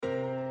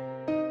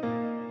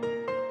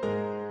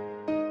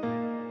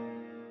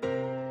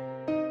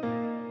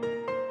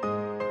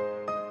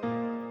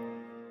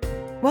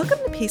Welcome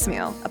to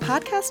Piecemeal, a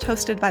podcast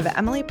hosted by the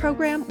Emily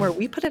Program where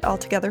we put it all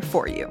together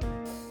for you.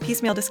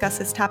 Piecemeal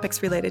discusses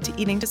topics related to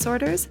eating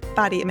disorders,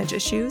 body image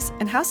issues,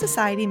 and how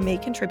society may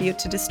contribute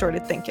to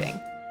distorted thinking.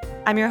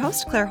 I'm your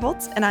host, Claire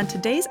Holtz, and on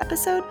today's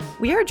episode,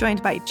 we are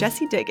joined by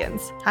Jessie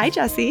Diggins. Hi,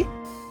 Jessie.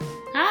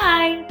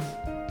 Hi.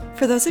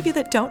 For those of you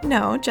that don't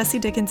know, Jessie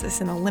Diggins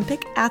is an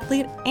Olympic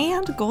athlete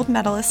and gold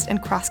medalist in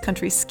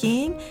cross-country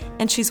skiing,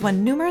 and she's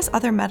won numerous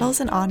other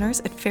medals and honors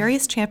at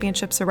various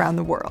championships around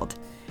the world.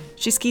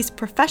 She skis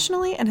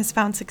professionally and has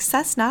found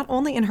success not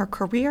only in her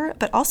career,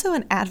 but also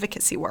in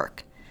advocacy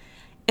work.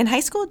 In high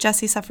school,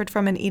 Jessie suffered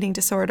from an eating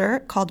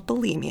disorder called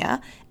bulimia,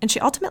 and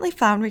she ultimately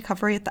found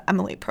recovery at the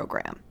Emily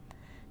Program.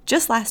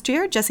 Just last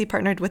year, Jessie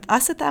partnered with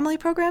us at the Emily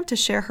Program to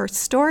share her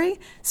story,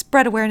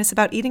 spread awareness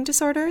about eating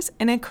disorders,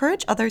 and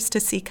encourage others to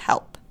seek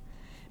help.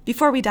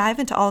 Before we dive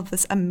into all of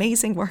this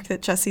amazing work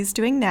that Jessie's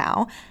doing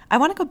now, I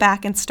want to go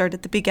back and start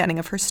at the beginning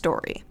of her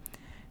story.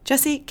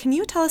 Jessie, can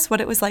you tell us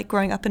what it was like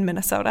growing up in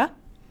Minnesota?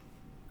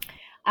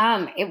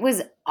 It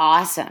was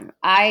awesome.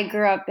 I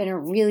grew up in a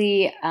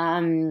really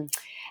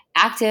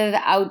active,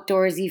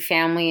 outdoorsy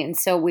family. And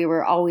so we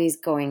were always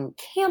going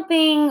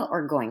camping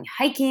or going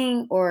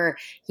hiking or,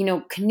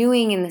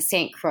 canoeing in the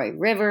St. Croix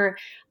River.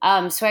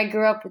 So I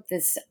grew up with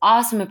this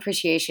awesome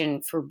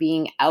appreciation for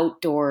being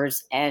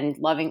outdoors and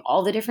loving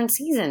all the different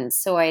seasons.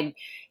 So I'd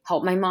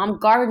help my mom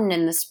garden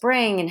in the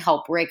spring and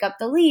help rake up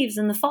the leaves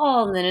in the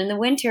fall. And then in the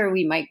winter,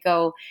 we might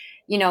go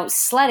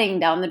sledding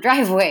down the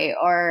driveway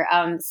or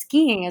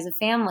skiing as a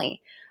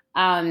family.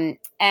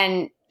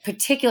 And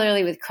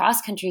particularly with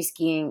cross-country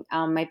skiing,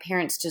 my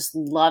parents just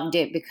loved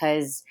it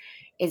because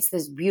it's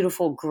this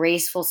beautiful,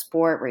 graceful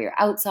sport where you're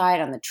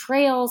outside on the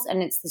trails.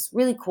 And it's this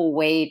really cool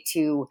way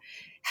to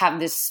have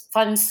this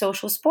fun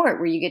social sport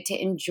where you get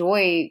to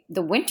enjoy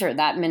the winter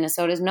that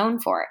Minnesota is known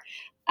for.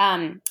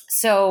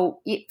 So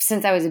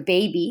since I was a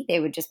baby,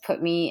 they would just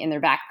put me in their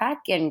backpack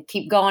and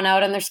keep going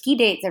out on their ski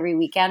dates every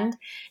weekend.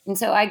 And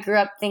so I grew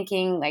up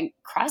thinking like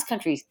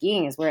cross-country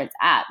skiing is where it's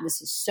at.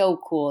 This is so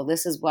cool.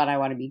 This is what I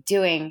want to be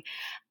doing.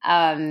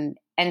 And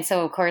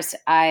so, of course,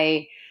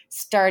 I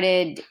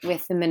started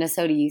with the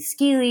Minnesota Youth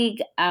Ski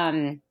League,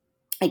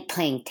 like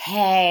playing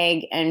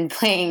tag and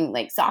playing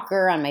like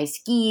soccer on my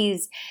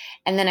skis.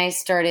 And then I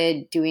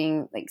started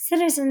doing like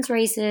citizens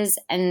races.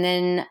 And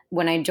then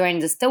when I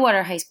joined the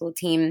Stillwater High School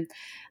team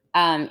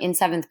in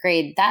seventh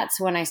grade,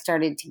 that's when I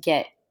started to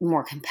get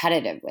more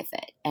competitive with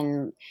it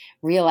and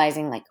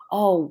realizing like,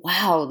 oh,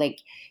 wow, like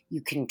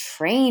you can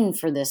train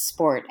for this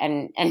sport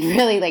and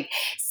really like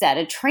set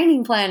a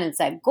training plan and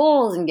set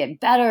goals and get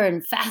better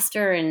and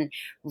faster and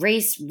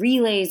race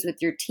relays with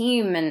your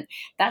team. And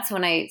that's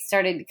when I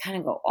started to kind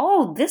of go,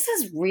 oh, this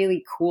is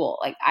really cool.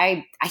 Like,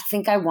 I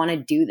think I want to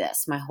do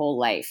this my whole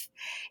life.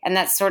 And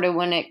that's sort of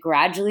when it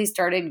gradually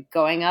started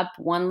going up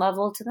one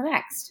level to the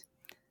next.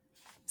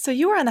 So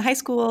you were on the high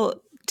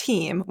school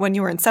team when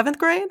you were in seventh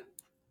grade?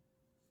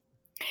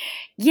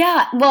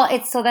 Yeah, well,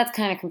 that's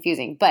kind of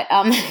confusing, but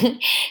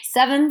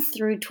 7th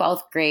through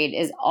 12th grade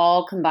is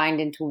all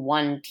combined into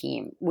one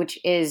team, which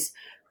is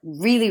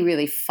really,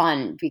 really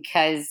fun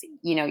because,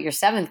 your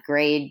 7th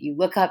grade, you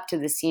look up to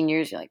the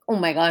seniors, you're like, oh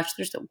my gosh,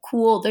 they're so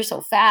cool, they're so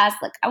fast,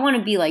 like I want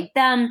to be like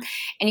them,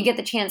 and you get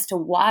the chance to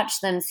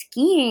watch them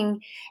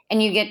skiing,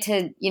 and you get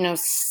to,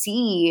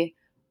 see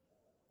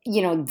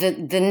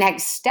the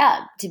next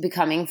step to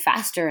becoming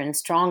faster and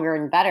stronger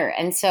and better.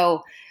 And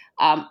so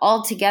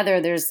altogether,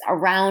 there's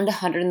around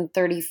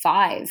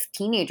 135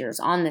 teenagers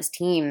on this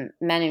team,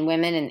 men and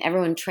women, and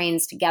everyone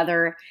trains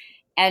together.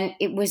 And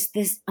it was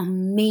this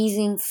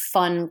amazing,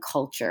 fun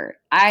culture.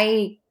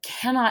 I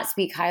cannot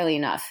speak highly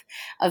enough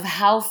of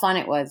how fun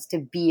it was to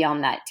be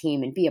on that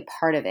team and be a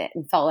part of it,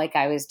 and felt like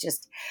I was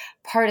just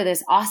part of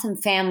this awesome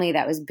family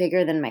that was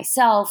bigger than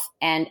myself.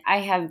 And I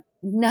have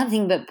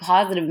nothing but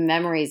positive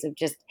memories of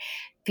just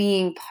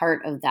being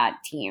part of that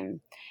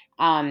team.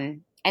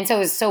 And so it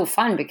was so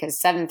fun because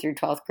 7th through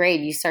 12th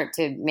grade, you start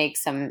to make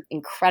some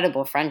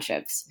incredible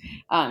friendships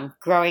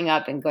growing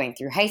up and going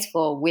through high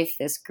school with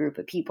this group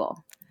of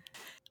people.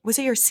 Was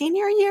it your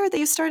senior year that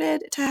you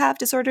started to have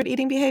disordered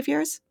eating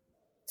behaviors?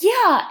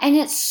 Yeah. And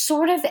it's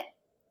sort of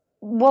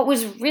what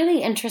was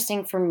really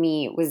interesting for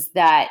me was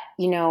that,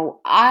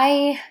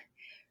 I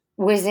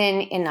was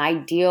in an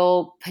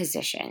ideal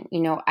position.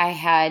 I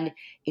had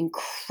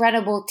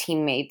incredible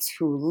teammates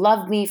who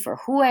loved me for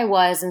who I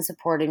was and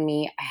supported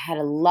me. I had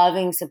a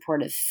loving,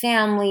 supportive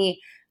family.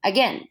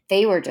 Again,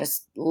 they were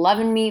just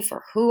loving me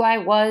for who I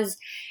was.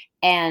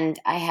 And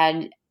I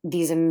had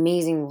these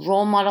amazing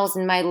role models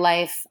in my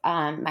life.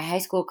 My high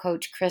school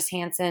coach, Chris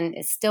Hansen,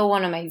 is still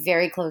one of my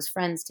very close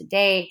friends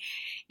today.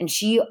 And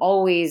she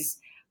always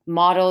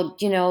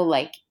modeled,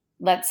 like,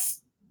 let's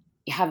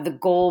have the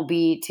goal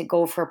be to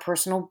go for a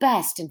personal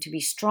best and to be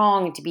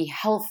strong and to be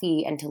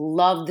healthy and to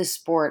love the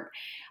sport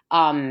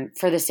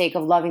for the sake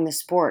of loving the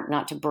sport,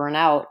 not to burn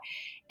out.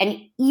 And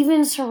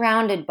even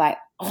surrounded by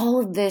all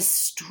of this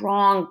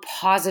strong,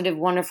 positive,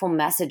 wonderful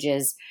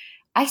messages,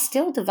 I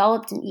still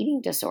developed an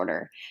eating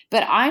disorder.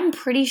 But I'm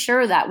pretty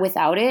sure that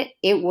without it,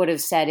 it would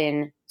have set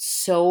in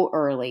so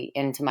early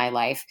into my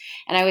life.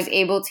 And I was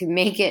able to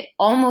make it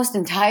almost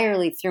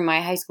entirely through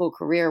my high school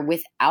career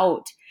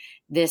without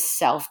this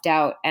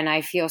self-doubt. And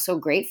I feel so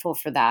grateful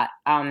for that.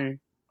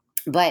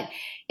 But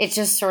it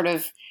just sort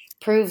of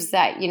proves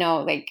that,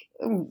 like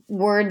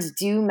words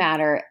do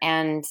matter.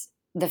 And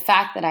the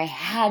fact that I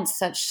had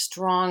such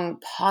strong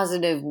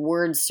positive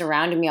words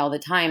surrounding me all the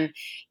time,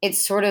 it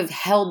sort of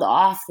held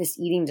off this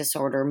eating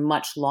disorder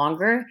much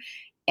longer.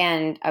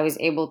 And I was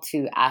able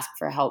to ask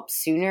for help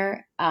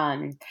sooner.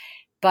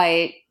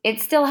 But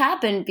it still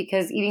happened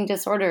because eating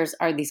disorders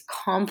are these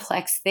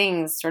complex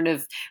things sort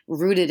of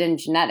rooted in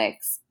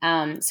genetics.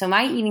 So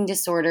my eating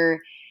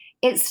disorder,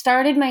 it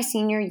started my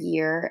senior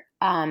year.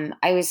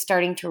 I was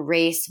starting to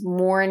race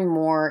more and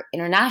more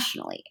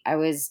internationally. I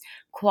was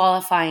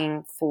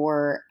qualifying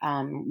for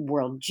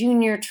world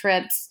junior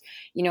trips,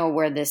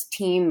 where this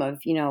team of,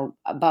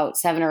 about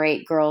 7 or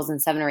 8 girls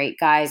and 7 or 8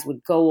 guys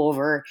would go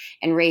over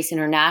and race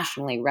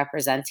internationally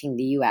representing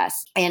the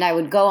US. And I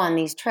would go on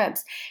these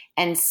trips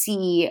and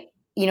see,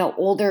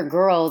 older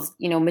girls,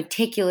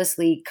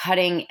 meticulously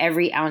cutting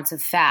every ounce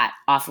of fat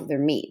off of their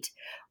meat,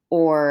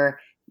 or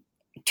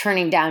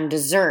turning down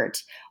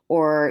dessert,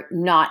 or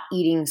not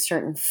eating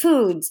certain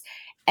foods.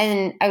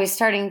 And I was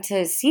starting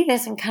to see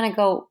this and kind of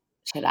go,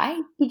 should I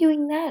be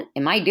doing that?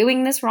 Am I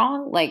doing this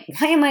wrong? Like,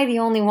 why am I the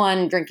only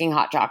one drinking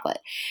hot chocolate?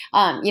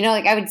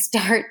 I would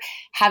start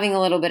having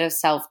a little bit of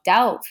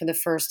self-doubt for the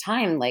first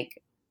time. Like,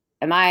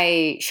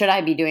 should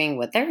I be doing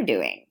what they're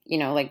doing?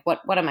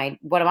 What am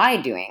I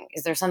doing?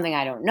 Is there something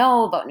I don't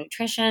know about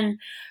nutrition?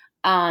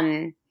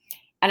 And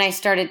I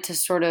started to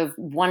sort of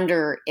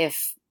wonder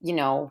if,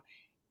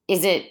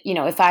 is it,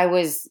 if I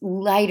was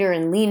lighter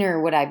and leaner,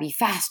 would I be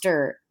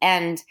faster?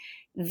 And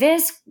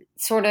this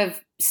sort of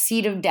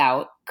seed of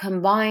doubt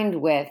combined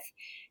with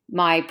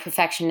my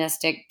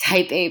perfectionistic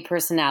type A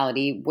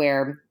personality,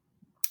 where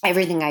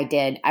everything I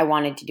did, I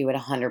wanted to do it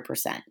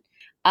 100%.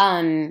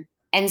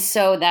 And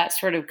so that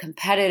sort of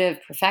competitive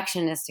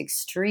perfectionistic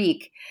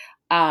streak,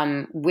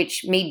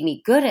 which made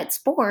me good at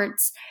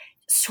sports,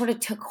 sort of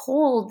took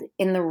hold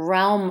in the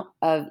realm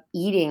of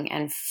eating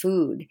and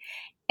food.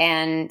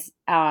 And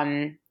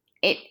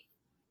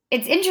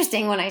it's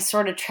interesting when I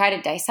sort of try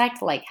to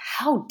dissect, like,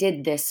 how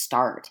did this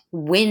start?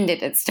 When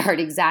did it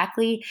start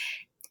exactly?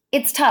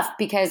 It's tough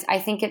because I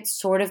think it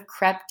sort of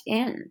crept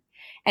in.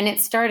 And it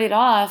started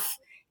off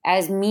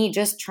as me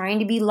just trying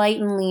to be light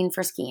and lean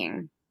for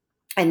skiing.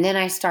 And then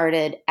I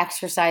started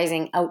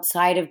exercising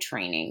outside of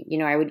training.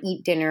 I would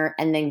eat dinner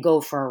and then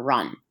go for a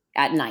run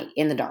at night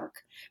in the dark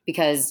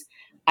because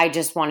I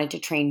just wanted to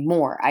train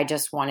more. I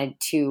just wanted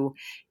to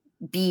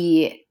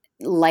be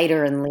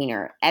lighter and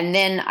leaner. And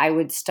then I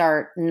would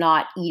start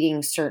not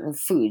eating certain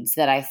foods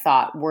that I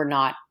thought were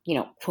not,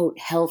 quote,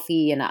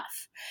 healthy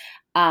enough.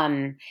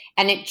 And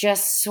it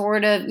just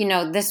sort of,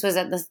 this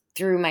was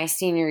through my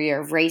senior year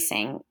of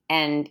racing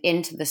and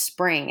into the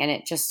spring. And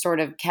it just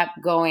sort of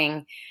kept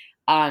going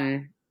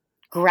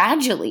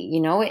gradually,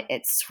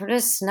 it sort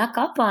of snuck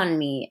up on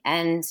me.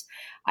 And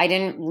I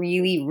didn't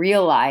really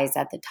realize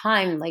at the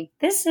time, like,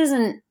 this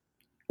isn't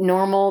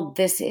normal.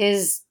 This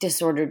is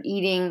disordered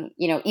eating.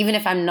 Even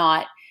if I'm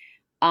not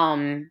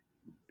in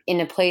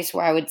a place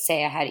where I would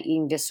say I had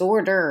eating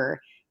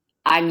disorder,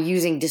 I'm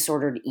using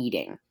disordered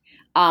eating.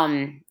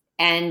 And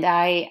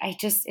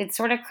it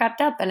sort of crept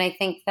up. And I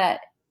think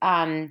that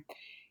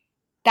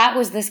that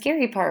was the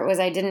scary part, was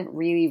I didn't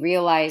really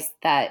realize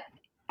that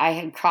I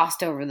had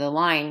crossed over the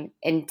line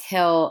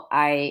until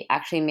I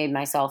actually made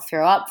myself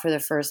throw up for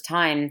the first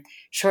time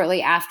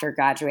shortly after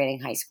graduating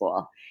high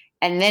school.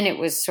 And then it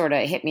was sort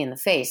of hit me in the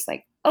face,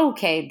 like,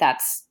 okay,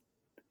 that's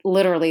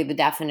literally the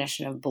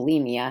definition of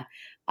bulimia.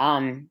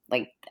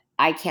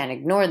 I can't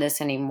ignore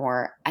this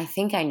anymore. I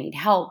think I need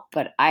help,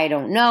 but I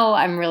don't know.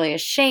 I'm really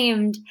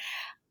ashamed.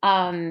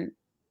 And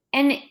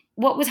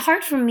what was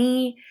hard for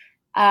me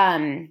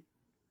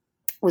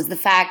was the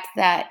fact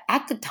that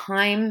at the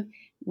time,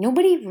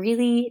 nobody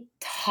really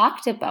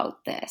talked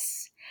about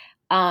this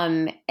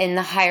in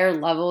the higher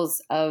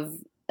levels of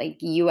like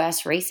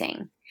U.S.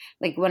 racing.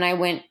 Like when I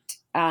went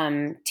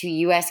to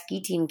U.S.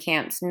 ski team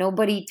camps,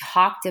 nobody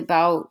talked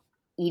about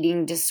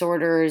eating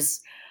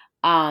disorders.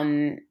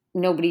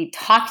 Nobody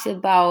talked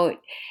about,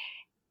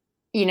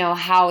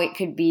 how it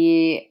could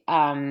be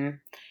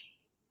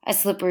a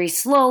slippery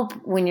slope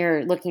when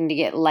you're looking to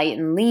get light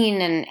and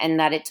lean, and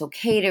that it's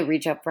okay to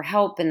reach up for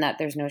help and that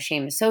there's no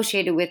shame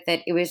associated with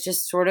it. It was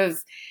just sort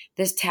of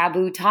this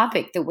taboo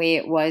topic the way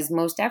it was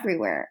most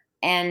everywhere.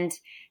 And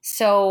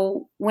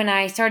so when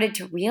I started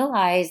to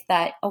realize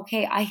that,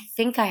 okay, I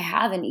think I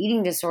have an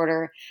eating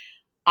disorder,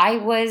 I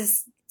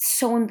was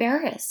so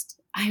embarrassed.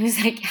 I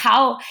was like,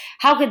 how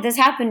could this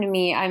happen to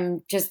me?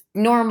 I'm just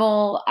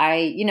normal.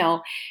 I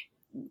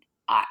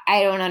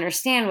don't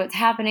understand what's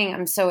happening.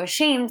 I'm so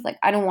ashamed. Like,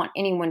 I don't want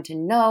anyone to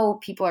know.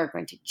 People are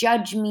going to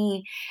judge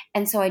me.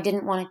 And so I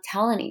didn't want to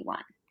tell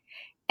anyone.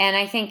 And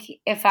I think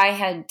if I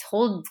had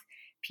told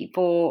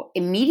people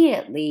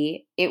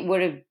immediately, it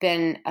would have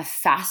been a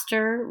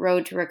faster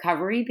road to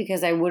recovery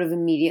because I would have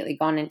immediately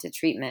gone into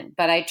treatment.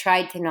 But I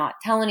tried to not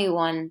tell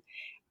anyone.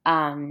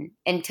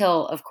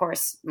 until, of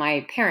course,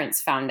 my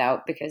parents found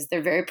out, because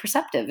they're very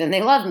perceptive and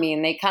they love me,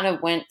 and they kind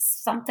of went,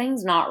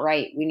 something's not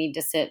right. We need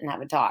to sit and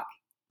have a talk.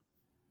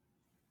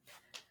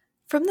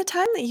 From the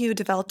time that you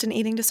developed an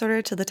eating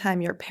disorder to the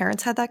time your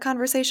parents had that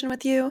conversation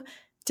with you,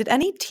 did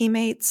any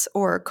teammates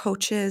or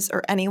coaches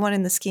or anyone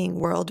in the skiing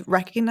world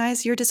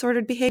recognize your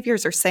disordered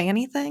behaviors or say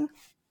anything?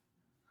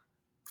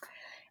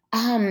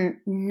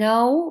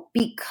 No,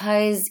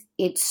 because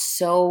it's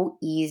so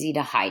easy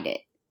to hide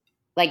it.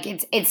 Like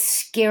it's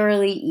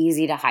scarily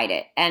easy to hide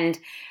it. And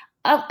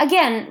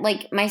again,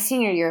 like my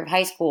senior year of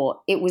high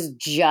school, it was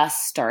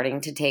just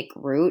starting to take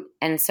root,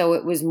 and so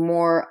it was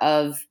more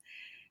of,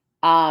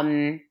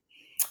 um,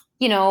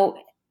 you know,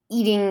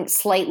 eating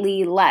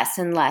slightly less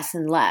and less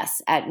and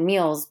less at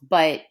meals,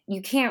 but you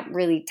can't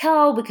really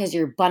tell because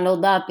you're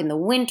bundled up in the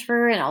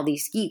winter and all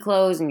these ski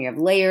clothes and you have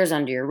layers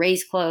under your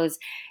race clothes.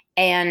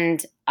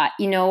 And,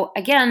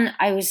 again,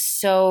 I was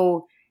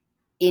so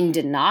in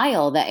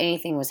denial that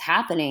anything was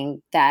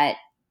happening that,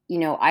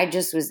 I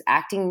just was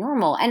acting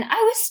normal. And I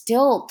was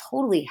still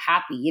totally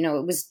happy.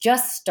 It was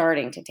just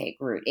starting to take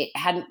root. It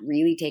hadn't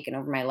really taken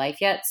over my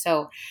life yet.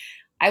 So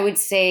I would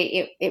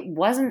say it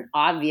wasn't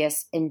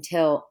obvious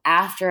until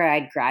after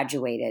I'd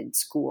graduated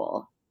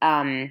school.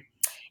 And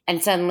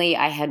suddenly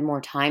I had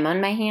more time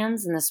on my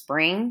hands in the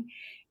spring.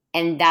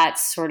 And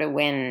that's sort of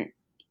when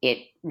it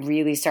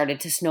really started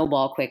to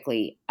snowball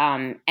quickly.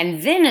 And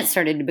then it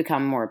started to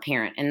become more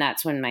apparent. And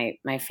that's when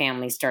my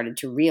family started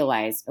to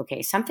realize,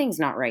 okay, something's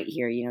not right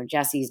here.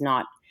 Jessie's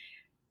not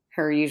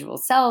her usual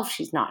self.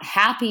 She's not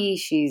happy.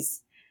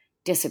 She's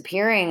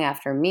disappearing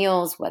after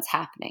meals. What's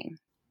happening?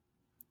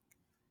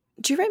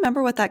 Do you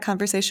remember what that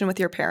conversation with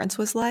your parents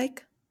was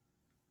like?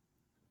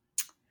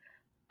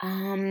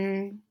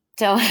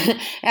 So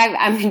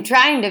I'm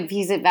trying to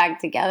piece it back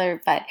together,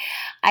 but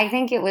I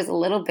think it was a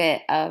little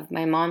bit of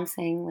my mom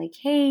saying like,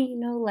 hey,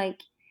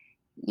 like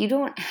you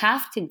don't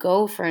have to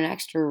go for an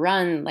extra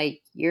run.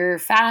 Like you're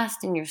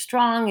fast and you're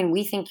strong and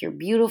we think you're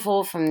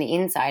beautiful from the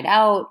inside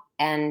out.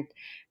 And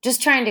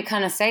just trying to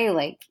kind of say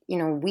like,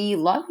 we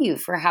love you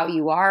for how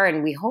you are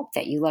and we hope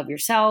that you love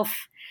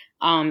yourself.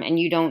 And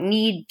you don't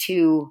need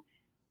to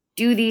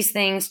do these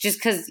things just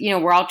because,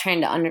 we're all trying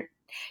to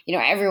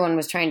everyone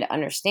was trying to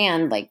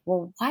understand like,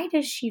 well, why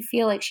does she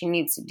feel like she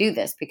needs to do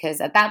this?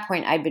 Because at that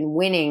point I'd been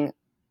winning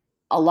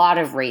a lot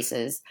of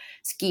races.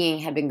 Skiing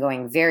had been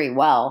going very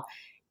well.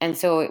 And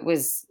so it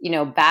was,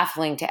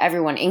 baffling to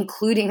everyone,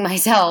 including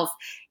myself.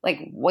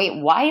 Like,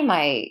 wait, why am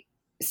I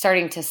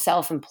starting to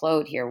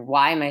self-implode here?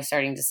 Why am I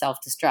starting to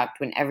self-destruct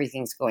when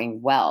everything's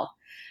going well?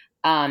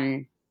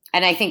 And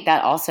I think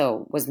that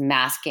also was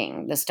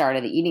masking the start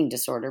of the eating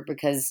disorder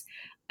because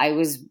I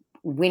was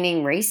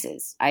winning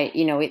races.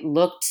 It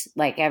looked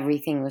like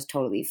everything was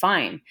totally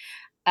fine.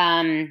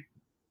 And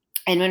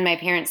when my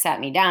parents sat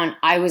me down,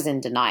 I was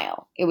in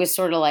denial. It was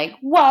sort of like,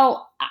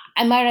 well,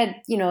 I might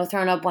have,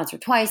 thrown up once or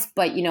twice,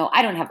 but,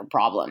 I don't have a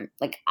problem.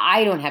 Like,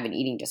 I don't have an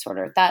eating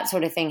disorder. That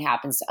sort of thing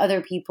happens to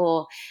other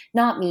people,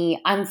 not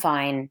me. I'm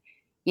fine.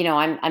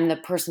 I'm the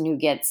person who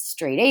gets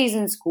straight A's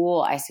in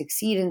school. I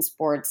succeed in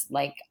sports.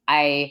 Like,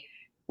 I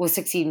will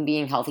succeed in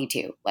being healthy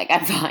too. Like,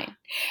 I'm fine.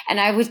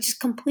 And I was just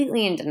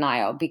completely in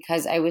denial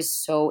because I was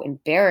so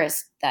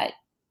embarrassed that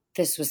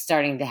this was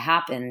starting to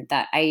happen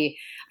that I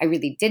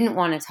really didn't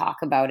want to talk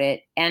about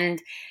it.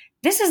 And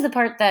this is the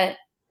part that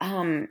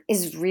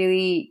is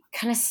really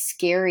kind of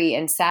scary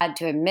and sad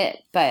to admit.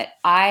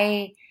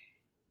 And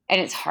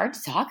it's hard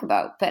to talk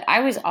about, but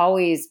I was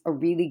always a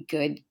really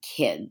good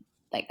kid.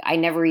 Like I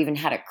never even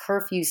had a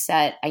curfew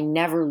set. I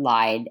never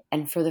lied.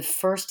 And for the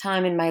first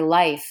time in my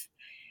life,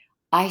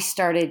 I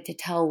started to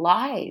tell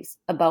lies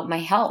about my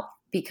health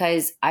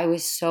because I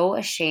was so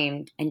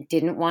ashamed and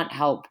didn't want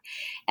help.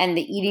 And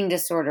the eating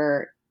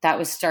disorder that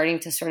was starting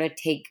to sort of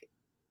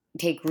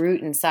take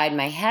root inside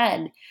my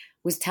head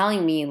was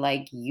telling me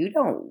like, you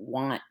don't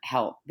want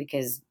help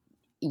because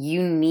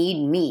you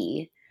need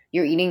me,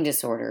 your eating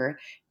disorder,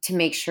 to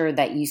make sure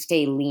that you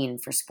stay lean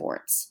for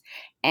sports.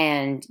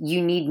 And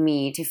you need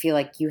me to feel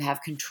like you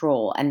have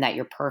control and that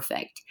you're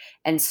perfect.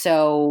 And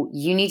so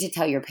you need to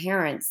tell your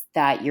parents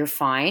that you're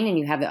fine and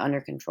you have it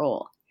under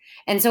control.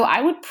 And so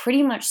I would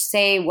pretty much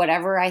say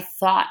whatever I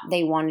thought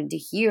they wanted to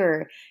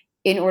hear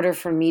in order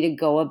for me to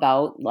go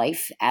about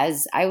life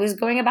as I was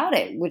going about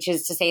it, which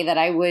is to say that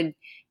I would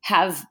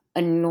have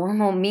a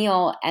normal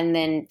meal and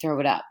then throw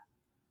it up.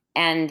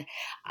 And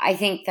I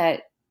think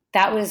that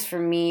was for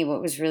me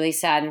what was really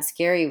sad and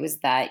scary was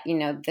that,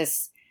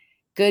 this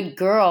good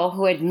girl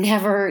who had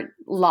never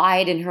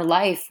lied in her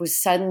life was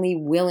suddenly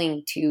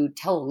willing to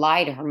tell a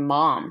lie to her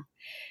mom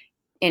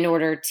in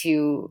order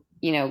to,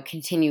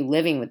 continue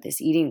living with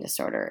this eating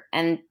disorder.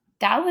 And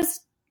that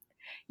was,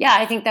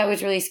 I think that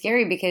was really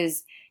scary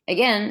because,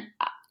 again,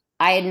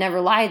 I had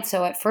never lied.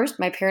 So at first,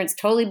 my parents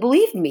totally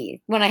believed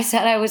me. When I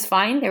said I was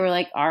fine, they were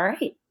like, all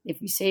right, if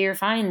you say you're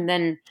fine,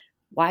 then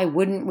why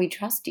wouldn't we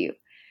trust you?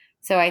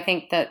 So I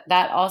think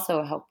that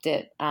also helped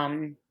it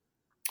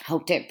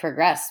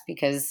progress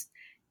because,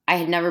 I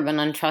had never been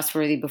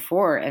untrustworthy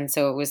before. And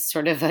so it was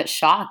sort of a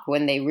shock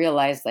when they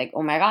realized, like,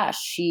 oh my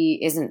gosh, she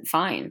isn't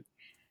fine.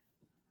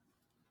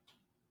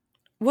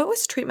 What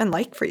was treatment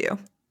like for you?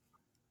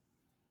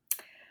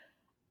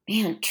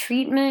 Man,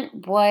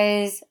 treatment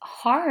was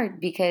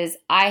hard because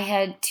I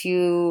had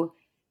to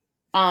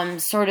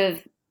sort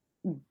of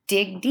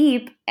dig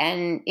deep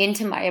and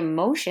into my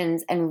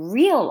emotions and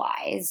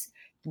realize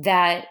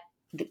that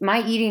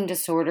my eating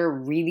disorder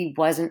really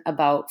wasn't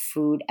about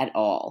food at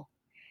all.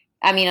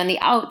 I mean, on the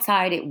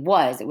outside, it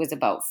was. It was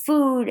about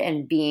food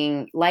and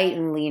being light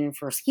and lean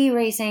for ski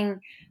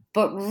racing.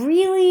 But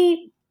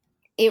really,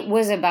 it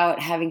was about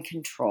having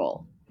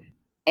control.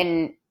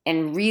 And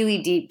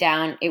really deep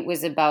down, it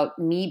was about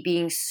me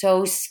being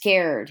so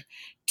scared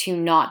to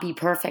not be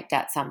perfect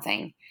at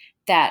something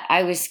that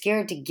I was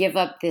scared to give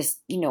up this,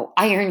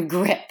 iron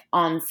grip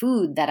on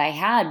food that I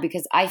had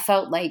because I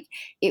felt like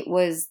it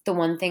was the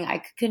one thing I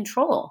could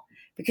control.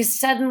 Because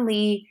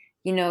suddenly,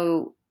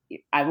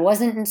 I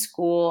wasn't in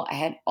school. I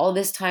had all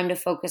this time to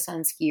focus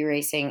on ski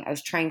racing. I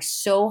was trying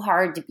so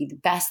hard to be the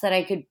best that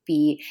I could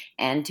be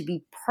and to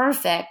be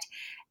perfect.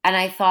 And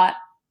I thought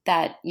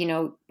that,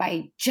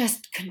 by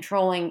just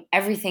controlling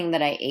everything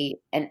that I ate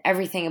and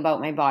everything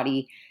about my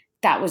body,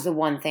 that was the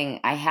one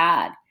thing I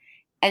had.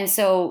 And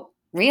so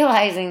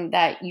realizing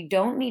that you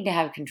don't need to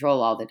have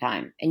control all the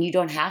time and you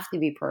don't have to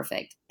be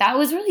perfect, that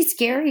was really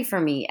scary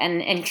for me,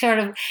 and sort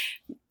of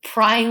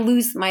prying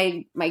loose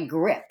my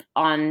grip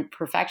on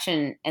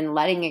perfection and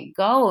letting it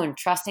go and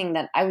trusting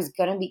that I was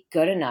going to be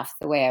good enough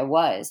the way I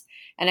was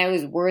and I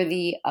was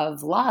worthy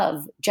of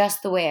love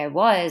just the way I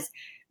was.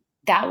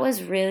 That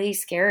was really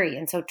scary.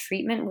 And so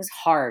treatment was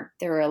hard.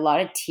 There were a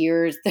lot of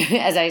tears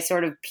as I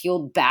sort of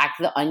peeled back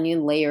the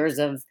onion layers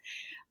of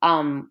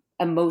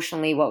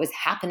emotionally what was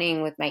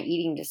happening with my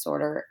eating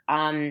disorder.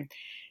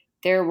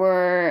 There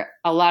were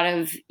a lot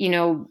of,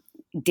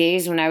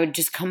 days when I would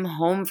just come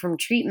home from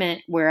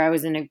treatment where I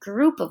was in a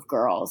group of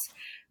girls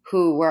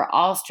who were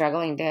all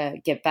struggling to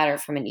get better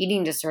from an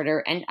eating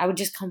disorder. And I would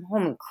just come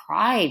home and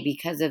cry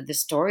because of the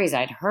stories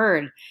I'd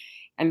heard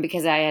and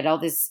because I had all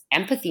this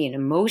empathy and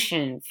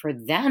emotion for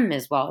them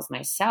as well as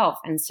myself.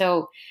 And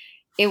so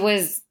it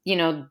was,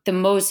 the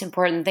most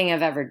important thing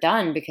I've ever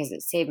done because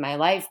it saved my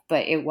life,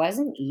 but it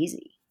wasn't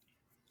easy.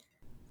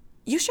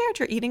 You shared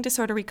your eating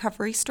disorder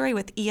recovery story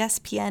with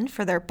ESPN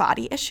for their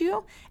body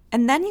issue,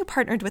 and then you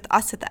partnered with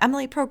us at the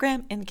Emily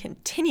program and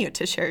continue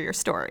to share your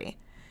story.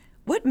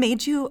 What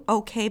made you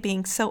okay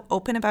being so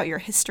open about your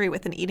history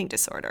with an eating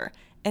disorder?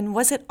 And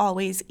was it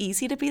always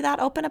easy to be that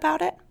open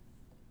about it?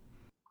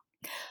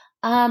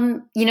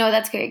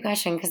 That's a great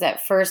question because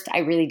at first I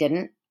really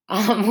didn't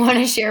want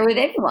to share with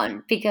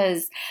anyone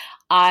because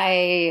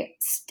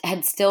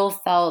had still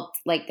felt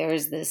like there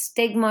was this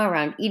stigma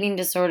around eating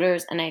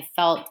disorders, and I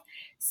felt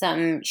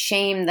some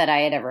shame that I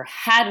had ever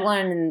had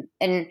one,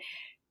 and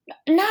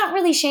not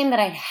really shame that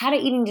I'd had an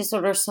eating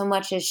disorder so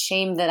much as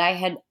shame that I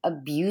had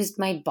abused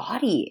my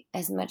body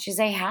as much as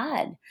I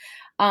had.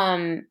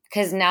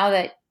 Because now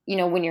that,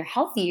 when you're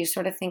healthy, you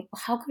sort of think,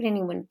 well, how could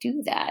anyone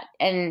do that?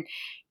 And,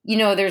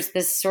 there's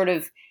this sort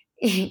of,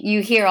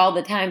 you hear all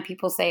the time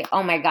people say,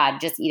 oh my God,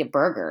 just eat a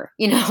burger,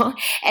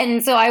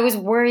 And so I was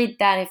worried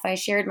that if I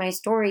shared my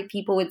story,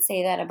 people would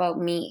say that about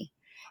me.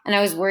 And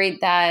I was worried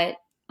that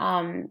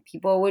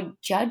people would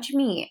judge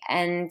me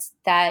and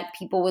that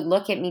people would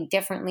look at me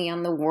differently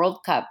on the World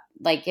Cup.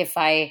 Like if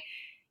I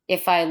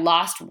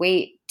lost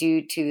weight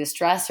due to the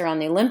stress around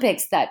the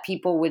Olympics, that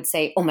people would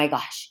say, oh my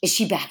gosh, is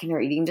she back in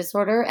her eating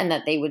disorder? And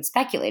that they would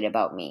speculate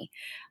about me.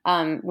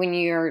 When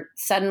you're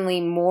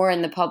suddenly more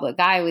in the public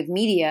eye with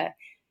media,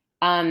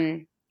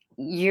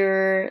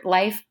 your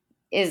life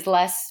is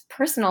less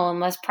personal and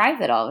less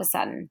private all of a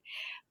sudden.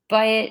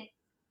 But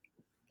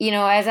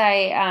as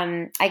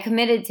I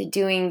committed to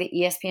doing the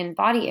ESPN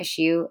body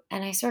issue,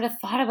 and I sort of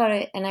thought about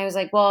it, and I was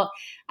like, well,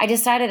 I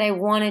decided I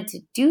wanted to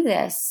do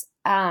this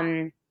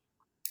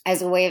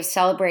as a way of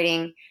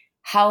celebrating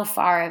how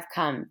far I've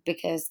come.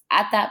 Because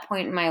at that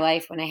point in my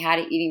life, when I had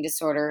an eating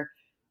disorder,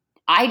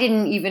 I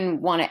didn't even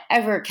want to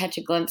ever catch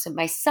a glimpse of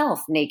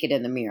myself naked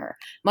in the mirror,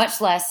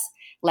 much less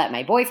let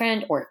my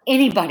boyfriend or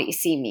anybody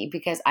see me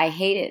because I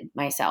hated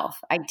myself.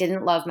 I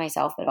didn't love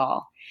myself at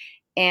all.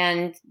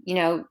 And,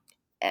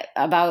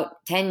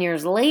 about 10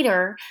 years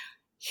later,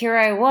 here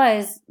I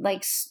was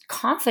like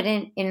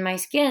confident in my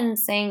skin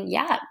saying,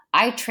 yeah,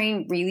 I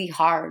trained really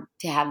hard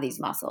to have these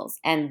muscles.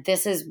 And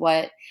this is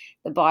what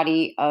the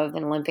body of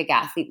an Olympic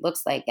athlete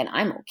looks like. And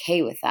I'm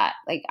okay with that.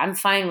 Like, I'm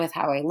fine with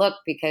how I look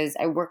because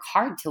I work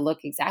hard to look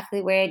exactly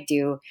the way I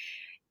do.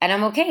 And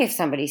I'm okay if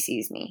somebody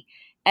sees me.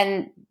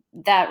 And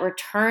that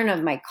return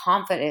of my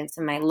confidence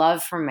and my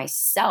love for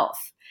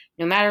myself,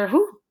 no matter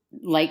who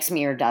likes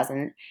me or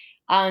doesn't,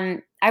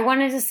 I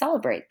wanted to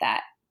celebrate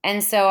that.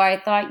 And so I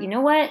thought, you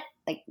know what?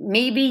 Like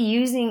maybe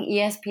using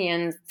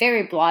ESPN's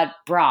very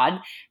broad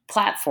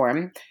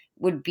platform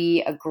would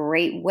be a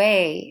great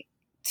way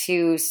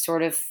to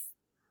sort of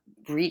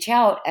reach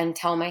out and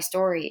tell my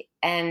story.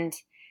 And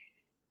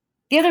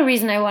the other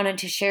reason I wanted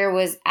to share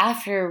was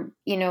after,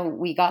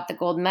 we got the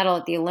gold medal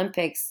at the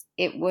Olympics,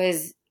 it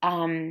was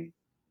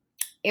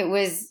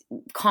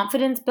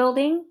confidence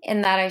building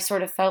in that I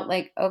sort of felt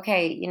like,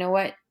 okay, you know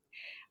what?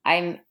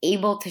 I'm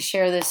able to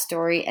share this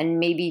story and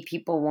maybe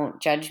people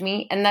won't judge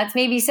me. And that's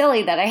maybe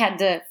silly that I had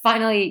to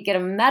finally get a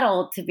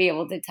medal to be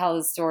able to tell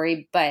the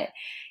story, but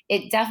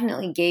it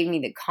definitely gave me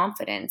the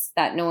confidence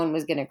that no one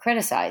was going to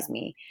criticize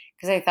me.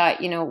 Because I thought,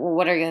 well,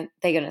 what are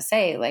they going to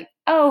say? Like,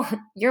 oh,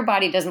 your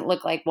body doesn't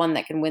look like one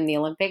that can win the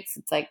Olympics.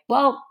 It's like,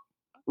 well,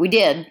 we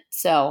did.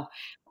 So,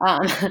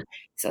 um,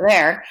 so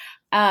there.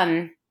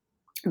 But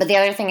the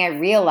other thing I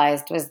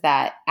realized was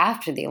that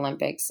after the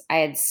Olympics, I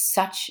had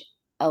such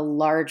a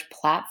large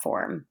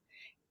platform.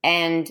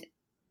 And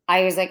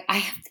I was like, I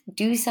have to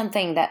do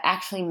something that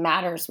actually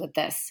matters with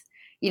this.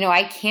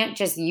 I can't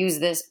just use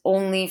this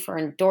only for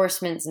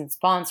endorsements and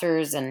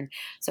sponsors and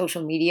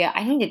social media.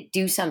 I need to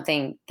do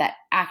something that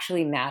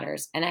actually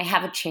matters. And I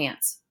have a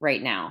chance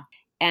right now.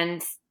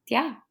 And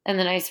yeah. And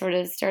then I sort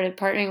of started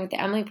partnering with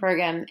the Emily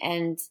program.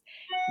 And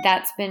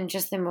that's been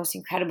just the most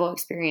incredible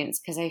experience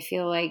because I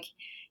feel like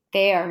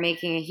they are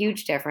making a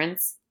huge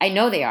difference. I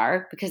know they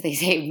are because they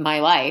saved my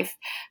life,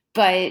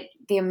 but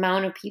the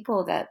amount of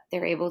people that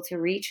they're able to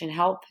reach and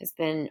help has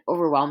been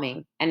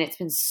overwhelming. And it's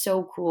been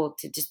so cool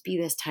to just be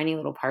this tiny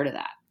little part of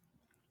that.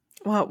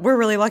 Well, we're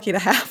really lucky to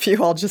have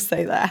you. I'll just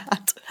say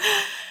that.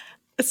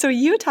 So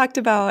you talked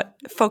about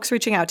folks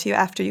reaching out to you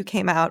after you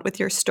came out with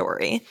your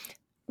story.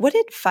 What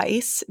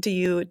advice do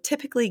you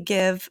typically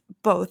give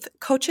both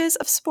coaches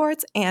of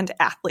sports and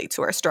athletes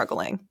who are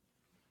struggling?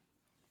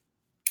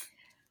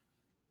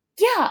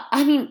 Yeah,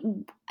 I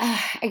mean,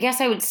 I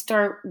guess I would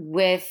start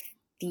with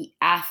the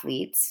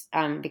athletes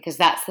because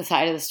that's the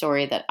side of the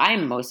story that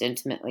I'm most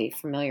intimately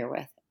familiar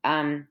with.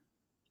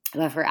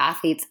 But for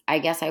athletes, I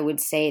guess I would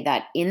say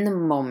that in the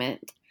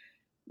moment,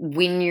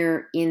 when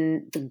you're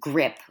in the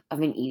grip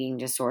of an eating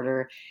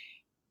disorder,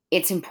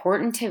 it's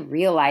important to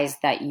realize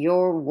that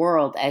your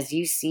world as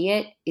you see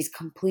it is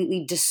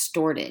completely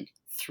distorted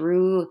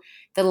through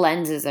the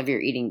lenses of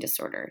your eating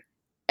disorder.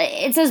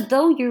 It's as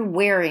though you're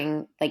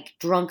wearing like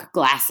drunk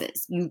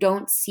glasses. You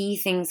don't see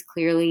things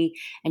clearly,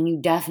 and you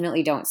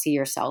definitely don't see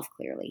yourself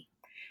clearly.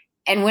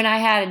 And when I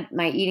had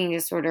my eating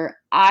disorder,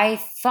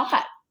 I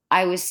thought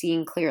I was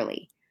seeing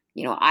clearly.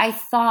 I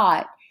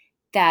thought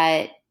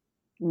that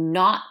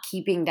not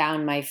keeping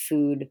down my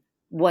food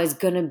was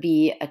going to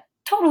be a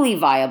totally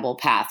viable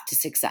path to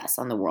success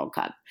on the World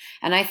Cup.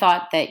 And I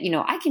thought that,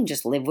 I can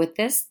just live with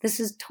this. This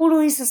is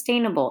totally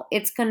sustainable.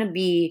 It's going to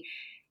be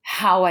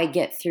how I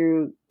get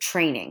through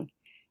training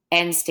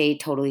and stay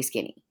totally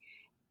skinny.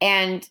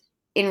 And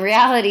in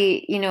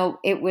reality,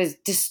 it was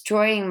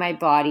destroying my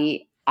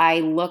body. I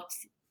looked,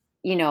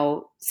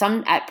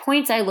 at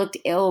points I looked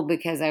ill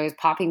because I was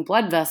popping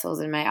blood vessels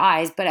in my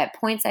eyes, but at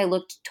points I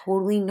looked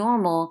totally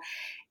normal.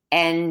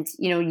 And,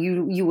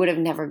 you would have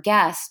never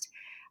guessed.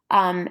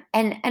 And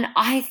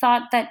I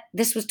thought that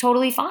this was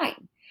totally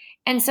fine.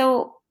 And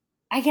so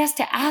I guess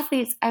to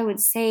athletes, I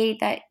would say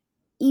that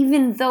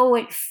even though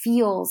it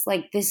feels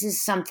like this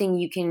is something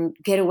you can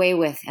get away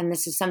with and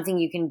this is something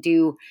you can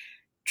do,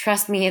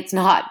 trust me, it's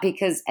not,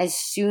 because as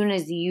soon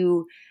as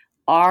you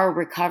are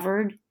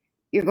recovered,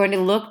 you're going to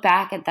look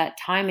back at that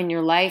time in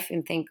your life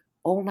and think,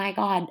 oh my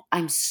God,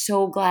 I'm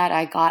so glad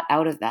I got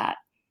out of that.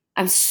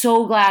 I'm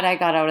so glad I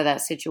got out of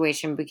that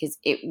situation because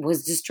it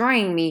was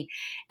destroying me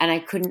and I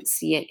couldn't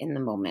see it in the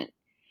moment.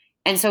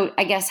 And so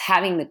I guess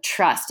having the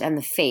trust and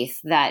the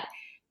faith that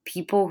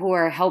people who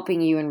are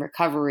helping you in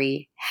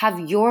recovery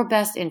have your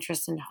best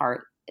interest in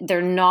heart.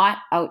 They're not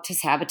out to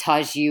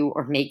sabotage you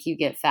or make you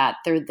get fat.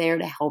 They're there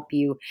to help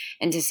you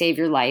and to save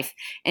your life,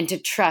 and to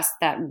trust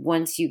that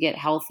once you get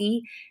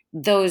healthy,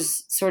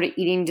 those sort of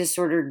eating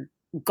disorder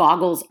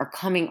goggles are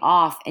coming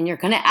off and you're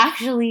going to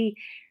actually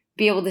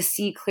be able to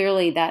see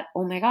clearly that,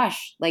 oh my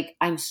gosh, like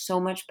I'm so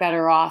much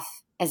better off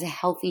as a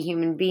healthy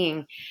human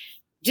being.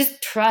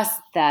 Just trust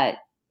that,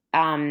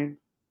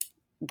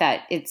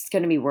 that it's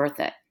going to be worth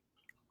it.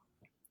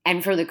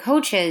 And for the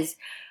coaches,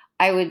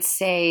 I would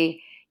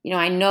say,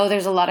 I know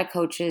there's a lot of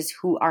coaches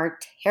who are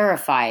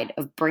terrified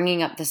of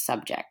bringing up the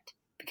subject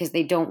because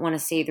they don't want to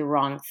say the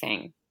wrong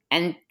thing.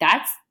 And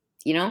that's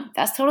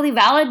totally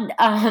valid.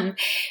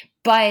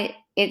 But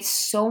it's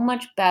so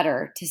much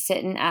better to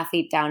sit an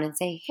athlete down and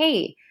say,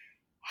 hey,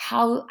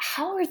 how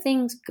are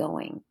things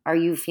going? Are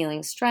you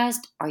feeling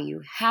stressed? Are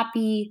you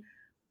happy?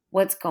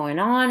 What's going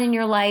on in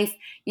your life?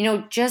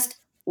 Just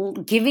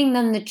giving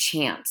them the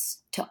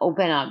chance to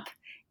open up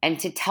and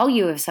to tell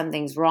you if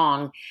something's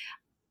wrong,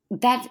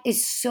 that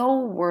is so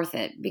worth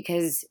it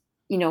because,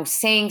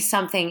 saying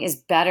something is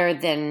better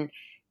than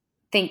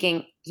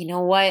thinking, you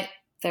know what,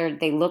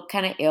 they look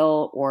kind of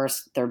ill or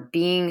they're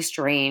being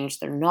strange.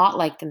 They're not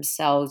like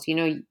themselves.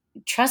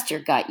 Trust your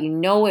gut.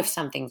 If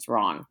something's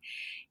wrong.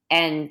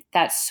 And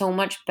that's so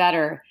much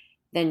better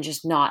than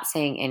just not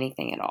saying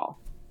anything at all.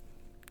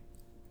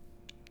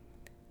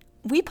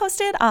 We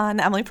posted on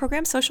the Emily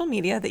Program social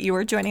media that you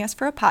were joining us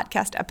for a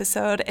podcast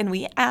episode, and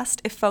we asked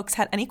if folks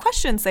had any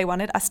questions they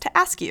wanted us to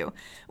ask you,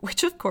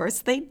 which of course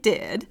they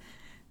did.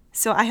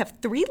 So I have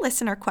 3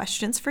 listener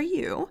questions for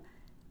you.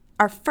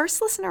 Our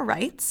first listener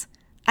writes,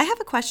 I have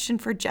a question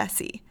for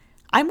Jessie.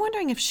 I'm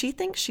wondering if she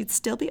thinks she'd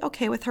still be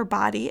okay with her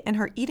body and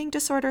her eating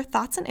disorder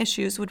thoughts and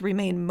issues would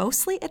remain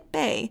mostly at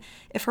bay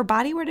if her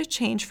body were to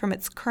change from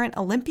its current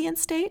Olympian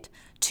state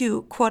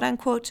to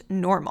quote-unquote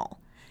normal.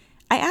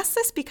 I ask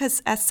this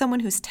because as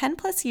someone who's 10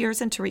 plus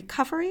years into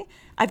recovery,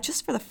 I've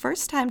just for the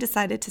first time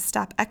decided to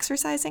stop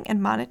exercising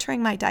and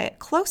monitoring my diet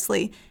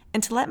closely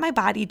and to let my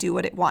body do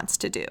what it wants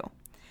to do.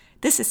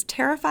 This is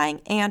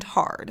terrifying and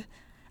hard.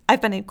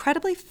 I've been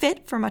incredibly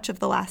fit for much of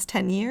the last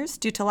 10 years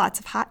due to lots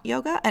of hot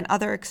yoga and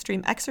other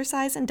extreme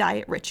exercise and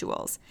diet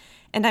rituals,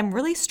 and I'm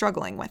really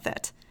struggling with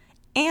it.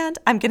 And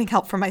I'm getting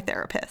help from my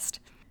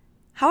therapist.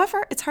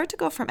 However, it's hard to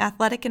go from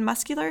athletic and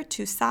muscular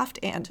to soft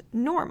and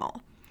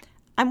normal.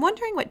 I'm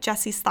wondering what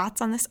Jessie's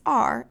thoughts on this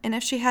are, and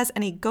if she has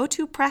any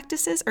go-to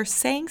practices or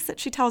sayings that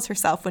she tells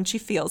herself when she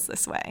feels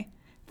this way.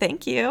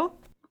 Thank you.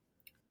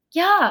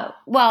 Yeah,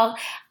 well,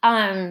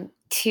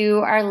 to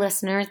our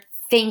listeners,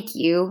 thank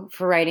you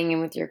for writing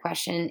in with your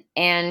question.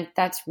 And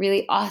that's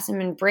really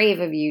awesome and brave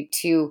of you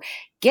to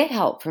get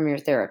help from your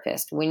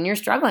therapist when you're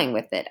struggling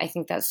with it. I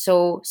think that's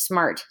so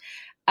smart.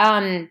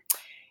 And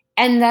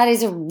that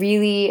is a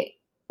really,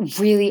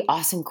 really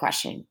awesome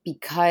question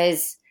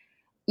because,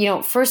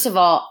 first of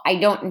all, I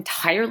don't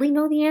entirely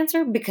know the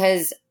answer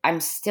because I'm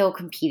still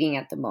competing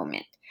at the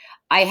moment.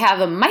 I have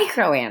a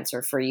micro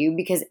answer for you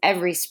because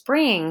every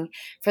spring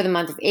for the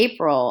month of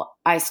April,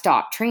 I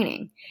stop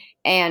training.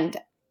 And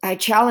I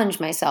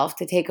challenge myself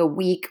to take a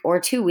week or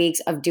 2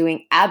 weeks of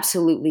doing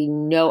absolutely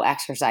no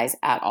exercise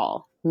at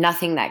all.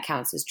 Nothing that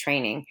counts as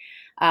training.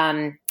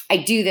 I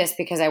do this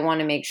because I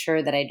want to make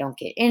sure that I don't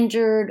get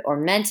injured or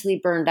mentally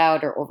burned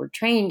out or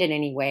overtrained in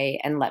any way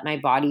and let my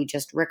body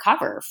just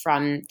recover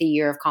from the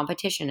year of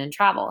competition and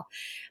travel.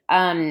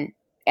 And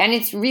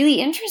it's really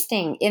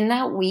interesting. In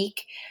that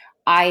week,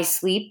 I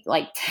sleep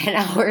like 10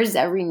 hours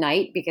every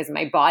night because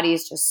my body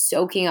is just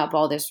soaking up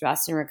all this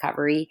rest and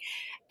recovery.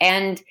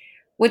 And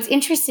what's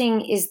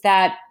interesting is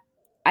that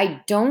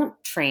I don't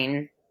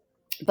train,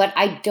 but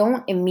I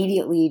don't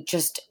immediately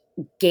just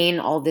gain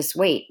all this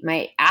weight.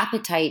 My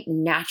appetite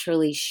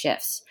naturally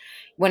shifts.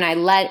 When I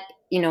let,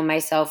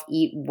 myself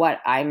eat what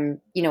when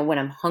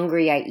I'm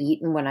hungry, I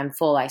eat, and when I'm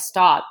full, I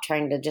stop,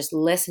 trying to just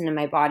listen to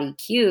my body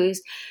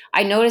cues.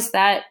 I notice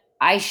that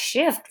I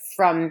shift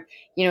from,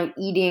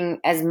 eating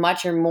as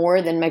much or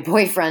more than my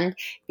boyfriend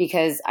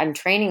because I'm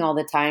training all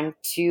the time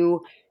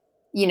to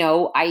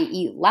I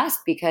eat less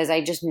because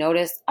I just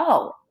noticed,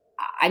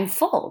 I'm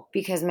full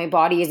because my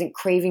body isn't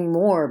craving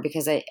more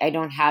because I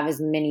don't have as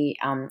many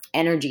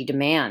energy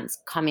demands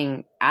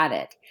coming at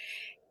it.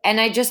 And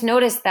I just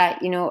noticed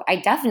that, I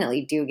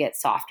definitely do get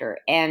softer.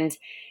 And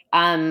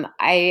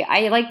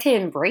I like to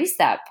embrace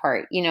that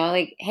part,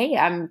 hey,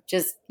 I'm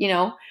just,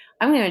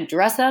 I'm going to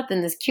dress up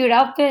in this cute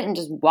outfit and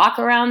just walk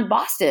around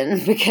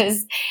Boston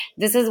because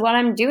this is what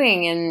I'm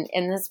doing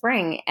in the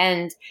spring.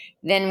 And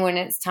then when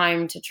it's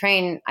time to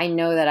train, I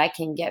know that I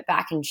can get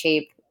back in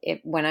shape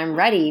when I'm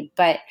ready.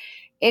 But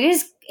it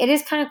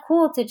is kind of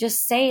cool to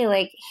just say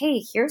like,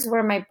 hey, here's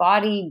where my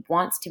body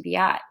wants to be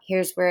at.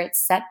 Here's where its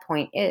set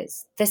point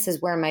is. This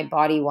is where my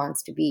body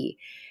wants to be.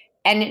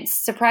 And it's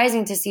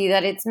surprising to see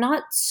that it's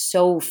not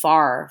so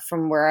far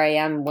from where I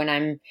am when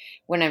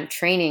I'm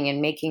training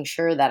and making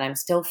sure that I'm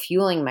still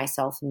fueling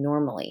myself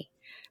normally.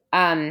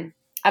 I've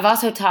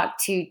also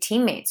talked to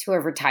teammates who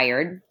have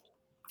retired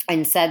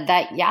and said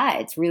that, yeah,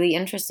 it's really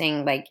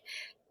interesting. Like,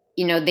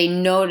 they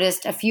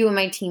noticed, a few of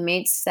my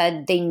teammates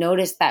said they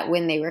noticed that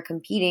when they were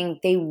competing,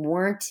 they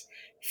weren't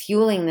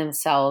fueling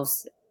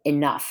themselves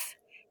enough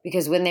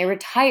because when they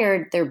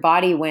retired, their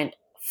body went,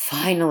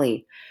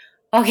 finally,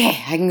 okay,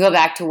 I can go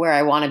back to where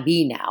I want to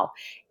be now.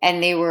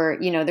 And they were,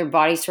 their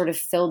body sort of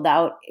filled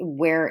out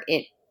where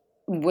it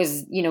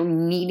was,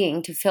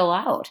 needing to fill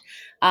out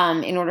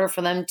in order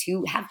for them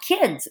to have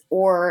kids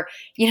or,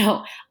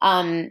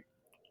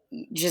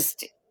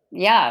 just,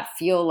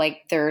 feel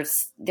like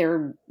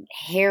their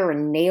hair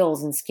and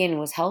nails and skin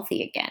was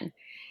healthy again.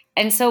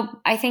 And so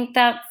I think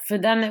that for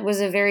them, it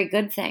was a very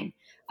good thing.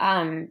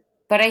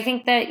 But I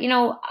think that,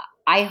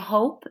 I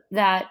hope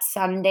that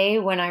someday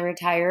when I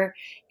retire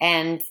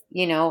and,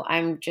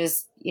 I'm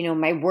just,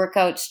 my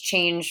workouts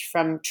change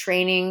from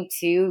training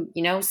to,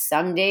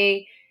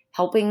 someday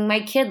helping my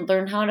kid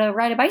learn how to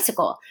ride a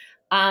bicycle.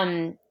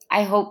 I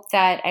hope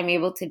that I'm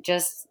able to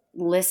just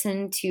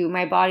listen to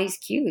my body's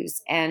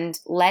cues and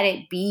let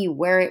it be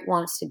where it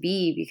wants to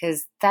be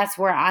because that's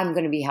where I'm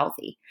going to be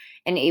healthy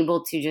and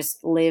able to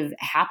just live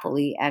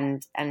happily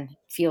and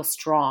feel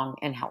strong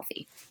and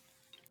healthy.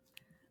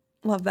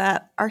 Love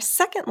that. Our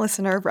second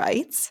listener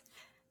writes,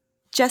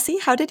 Jessie,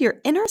 how did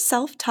your inner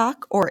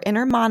self-talk or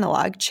inner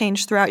monologue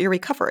change throughout your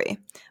recovery?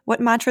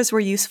 What mantras were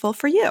useful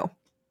for you?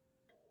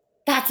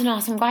 That's an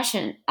awesome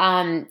question.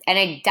 And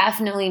I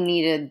definitely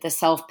needed the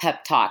self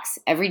pep talks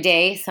every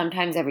day,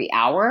 sometimes every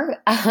hour.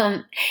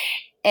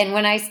 And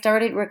when I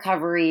started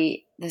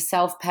recovery, the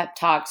self pep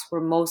talks were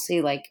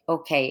mostly like,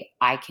 okay,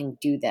 I can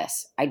do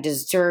this. I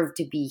deserve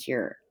to be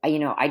here.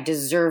 I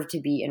deserve to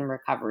be in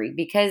recovery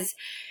because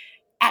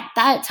at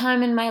that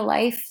time in my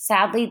life,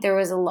 sadly, there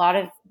was a lot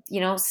of,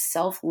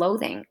 self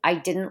loathing. I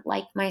didn't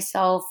like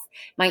myself.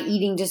 My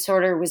eating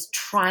disorder was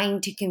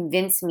trying to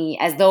convince me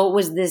as though it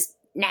was this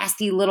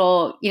nasty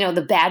little,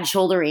 the bad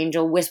shoulder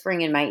angel whispering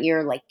in my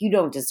ear, like, you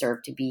don't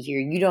deserve to be here.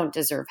 You don't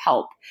deserve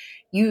help.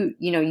 You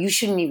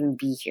shouldn't even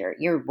be here.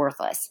 You're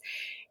worthless.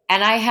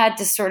 And I had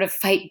to sort of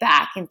fight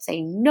back and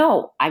say,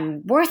 no,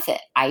 I'm worth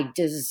it. I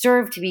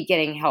deserve to be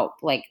getting help.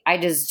 Like, I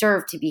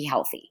deserve to be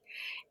healthy.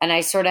 And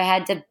I sort of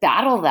had to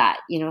battle that,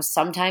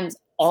 sometimes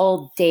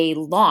all day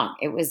long.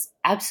 It was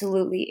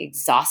absolutely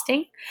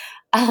exhausting,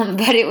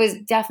 but it was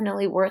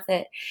definitely worth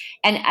it.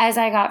 And as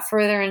I got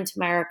further into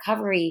my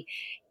recovery,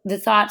 the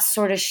thoughts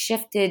sort of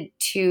shifted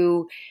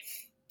to,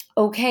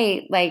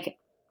 okay, like,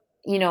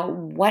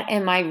 what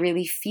am I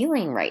really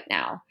feeling right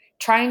now?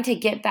 Trying to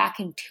get back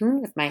in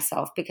tune with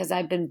myself because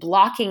I've been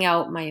blocking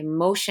out my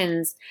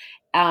emotions,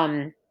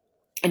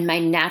 and my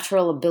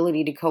natural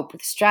ability to cope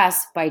with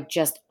stress by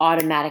just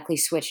automatically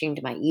switching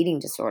to my eating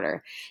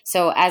disorder.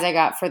 So as I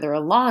got further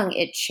along,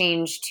 it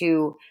changed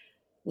to,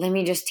 let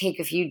me just take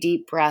a few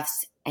deep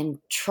breaths and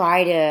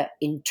try to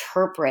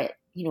interpret,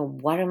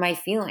 what am I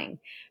feeling?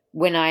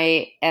 When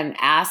I am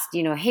asked,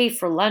 hey,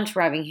 for lunch,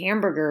 we're having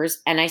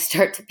hamburgers, and I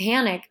start to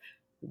panic,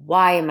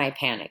 why am I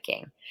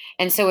panicking?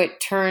 And so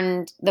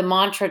the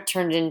mantra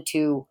turned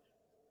into,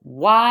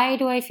 why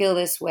do I feel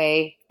this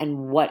way?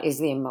 And what is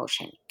the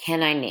emotion?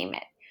 Can I name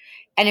it?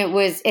 And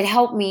it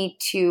helped me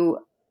to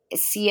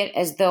see it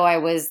as though I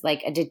was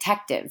like a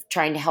detective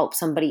trying to help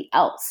somebody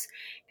else.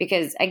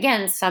 Because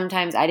again,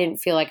 sometimes I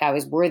didn't feel like I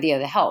was worthy of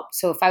the help.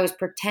 So if I was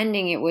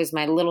pretending it was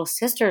my little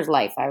sister's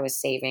life I was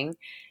saving,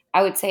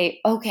 I would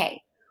say,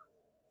 okay,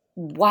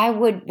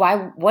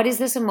 what is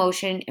this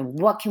emotion and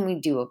what can we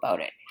do about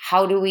it?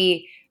 How do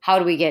we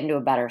get into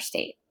a better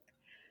state?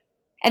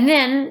 And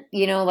then,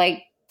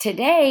 like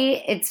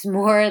today, it's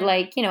more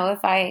like,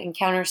 if I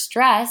encounter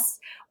stress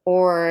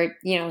or,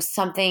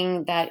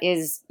 something that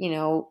is,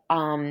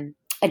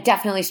 a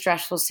definitely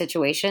stressful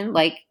situation,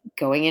 like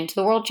going into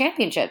the world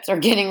championships or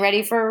getting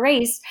ready for a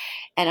race,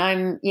 and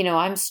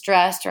I'm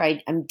stressed or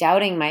I'm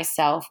doubting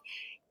myself,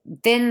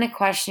 then the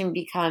question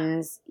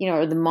becomes,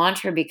 or the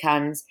mantra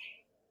becomes,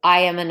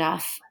 I am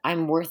enough.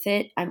 I'm worth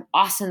it. I'm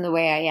awesome the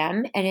way I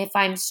am. And if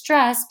I'm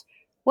stressed,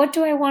 what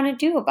do I want to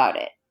do about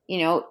it?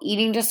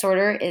 Eating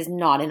disorder is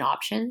not an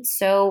option.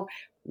 So,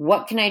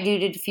 what can I do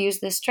to diffuse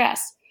the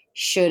stress?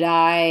 Should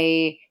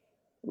I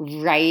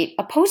write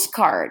a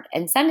postcard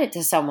and send it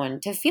to someone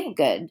to feel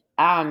good?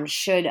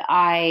 Should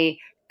I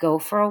go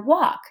for a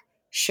walk?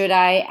 Should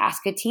I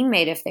ask a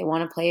teammate if they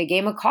want to play a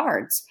game of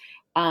cards?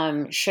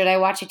 Should I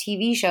watch a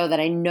TV show that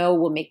I know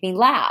will make me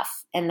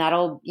laugh and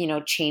that'll,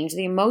 change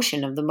the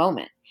emotion of the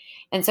moment?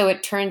 And so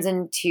it turns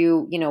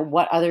into,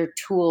 what other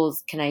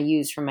tools can I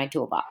use from my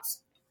toolbox?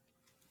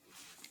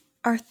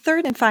 Our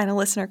third and final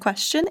listener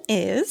question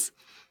is,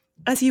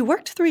 as you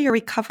worked through your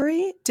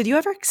recovery, did you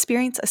ever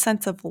experience a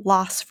sense of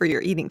loss for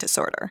your eating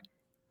disorder?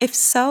 If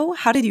so,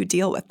 how did you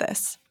deal with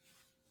this?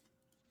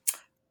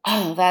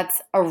 Oh,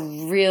 that's a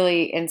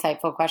really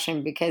insightful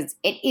question because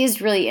it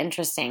is really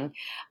interesting.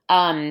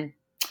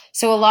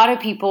 So a lot of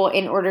people,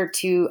 in order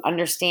to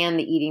understand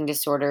the eating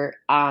disorder,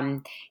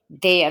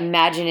 they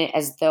imagine it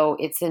as though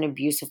it's an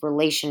abusive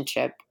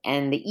relationship,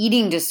 and the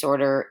eating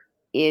disorder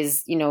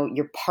is,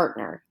 your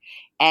partner,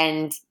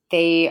 and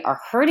they are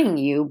hurting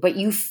you, but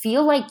you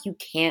feel like you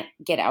can't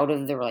get out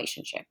of the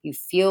relationship. You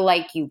feel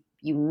like you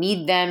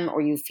need them, or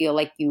you feel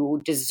like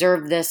you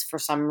deserve this for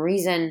some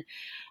reason.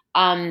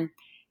 And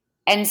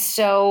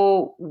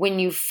so when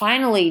you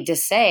finally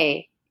just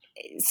say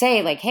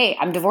like, hey,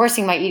 I'm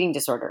divorcing my eating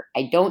disorder.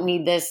 I don't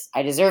need this.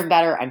 I deserve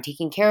better. I'm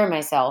taking care of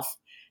myself.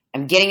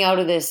 I'm getting out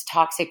of this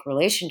toxic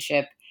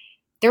relationship.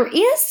 There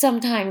is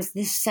sometimes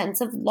this sense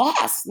of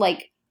loss,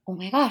 like, oh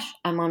my gosh,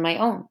 I'm on my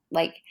own.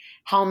 Like,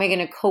 how am I going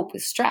to cope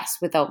with stress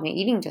without my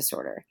eating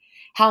disorder?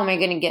 How am I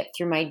going to get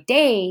through my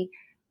day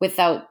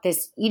without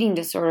this eating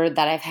disorder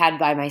that I've had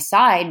by my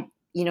side?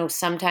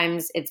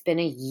 Sometimes it's been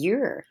a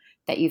year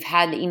that you've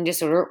had the eating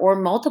disorder, or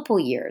multiple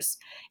years.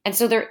 And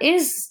so there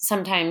is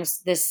sometimes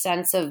this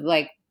sense of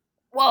like,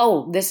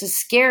 whoa, this is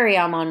scary.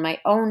 I'm on my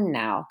own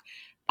now.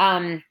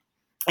 And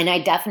I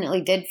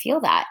definitely did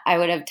feel that. I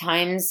would have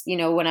times,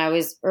 when I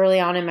was early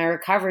on in my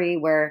recovery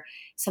where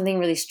something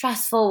really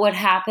stressful would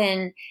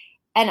happen,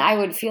 and I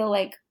would feel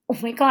like, oh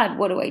my God,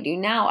 what do I do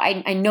now?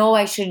 I know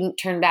I shouldn't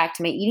turn back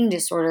to my eating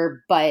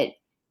disorder, but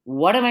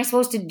what am I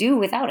supposed to do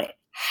without it?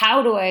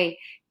 How do I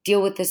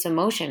deal with this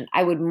emotion?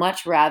 I would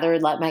much rather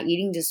let my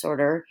eating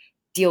disorder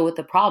deal with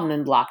the problem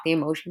and block the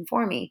emotion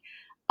for me.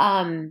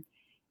 And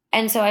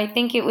so I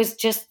think it was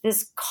just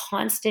this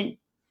constant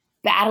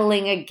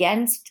battling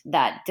against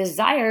that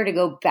desire to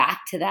go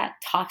back to that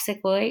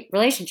toxic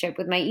relationship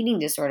with my eating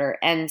disorder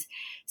and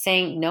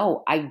saying,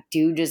 no, I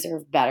do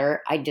deserve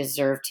better. I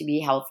deserve to be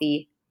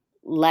healthy.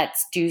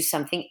 Let's do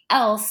something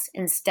else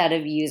instead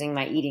of using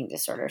my eating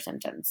disorder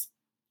symptoms.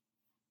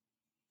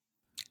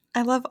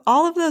 I love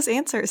all of those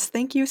answers.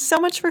 Thank you so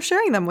much for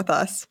sharing them with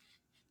us.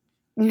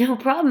 No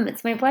problem.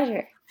 It's my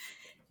pleasure.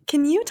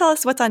 Can you tell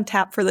us what's on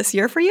tap for this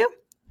year for you?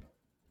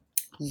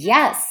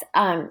 Yes.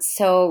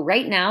 So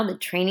right now the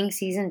training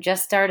season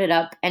just started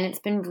up and it's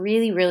been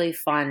really, really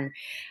fun.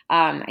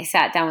 I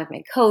sat down with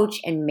my coach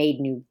and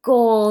made new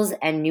goals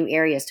and new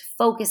areas to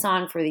focus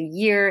on for the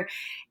year.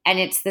 And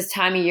it's this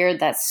time of year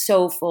that's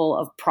so full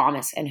of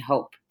promise and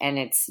hope. And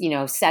it's,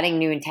 setting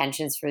new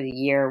intentions for the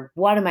year.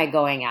 What am I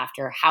going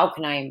after? How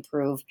can I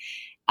improve?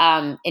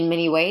 In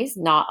many ways,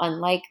 not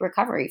unlike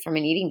recovery from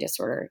an eating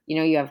disorder.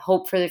 You have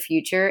hope for the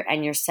future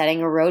and you're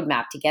setting a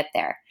roadmap to get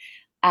there.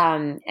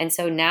 And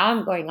so now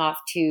I'm going off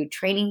to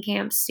training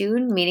camp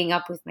soon, meeting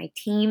up with my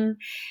team.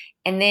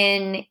 And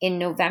then in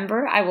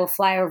November, I will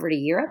fly over to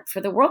Europe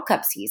for the World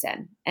Cup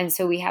season. And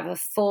so we have a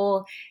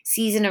full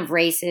season of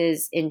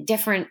races in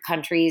different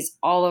countries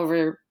all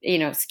over,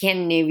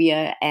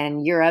 Scandinavia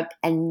and Europe.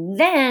 And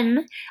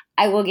then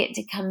I will get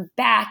to come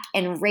back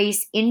and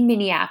race in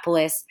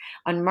Minneapolis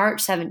on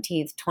March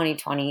 17th,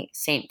 2020,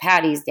 St.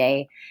 Paddy's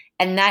Day.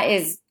 And that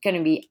is going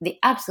to be the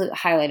absolute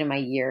highlight of my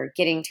year,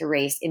 getting to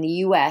race in the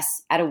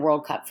U.S. at a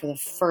World Cup for the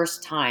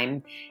first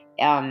time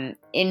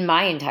in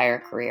my entire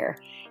career.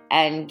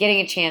 And getting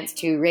a chance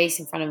to race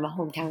in front of a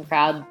hometown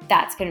crowd,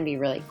 that's going to be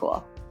really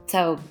cool.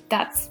 So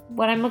that's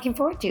what I'm looking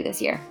forward to this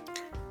year.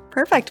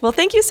 Perfect. Well,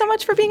 thank you so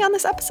much for being on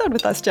this episode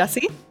with us,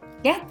 Jessie.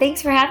 Yeah,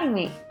 thanks for having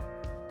me.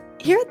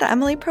 Here at the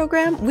Emily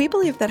Program, we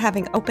believe that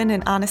having open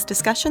and honest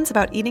discussions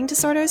about eating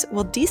disorders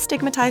will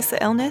destigmatize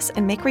the illness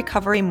and make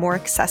recovery more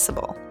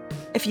accessible.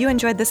 If you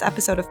enjoyed this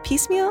episode of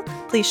Piecemeal,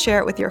 please share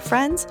it with your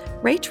friends,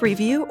 rate,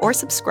 review, or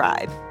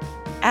subscribe.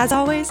 As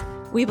always,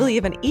 we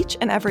believe in each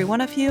and every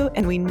one of you,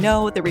 and we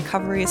know the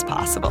recovery is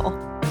possible.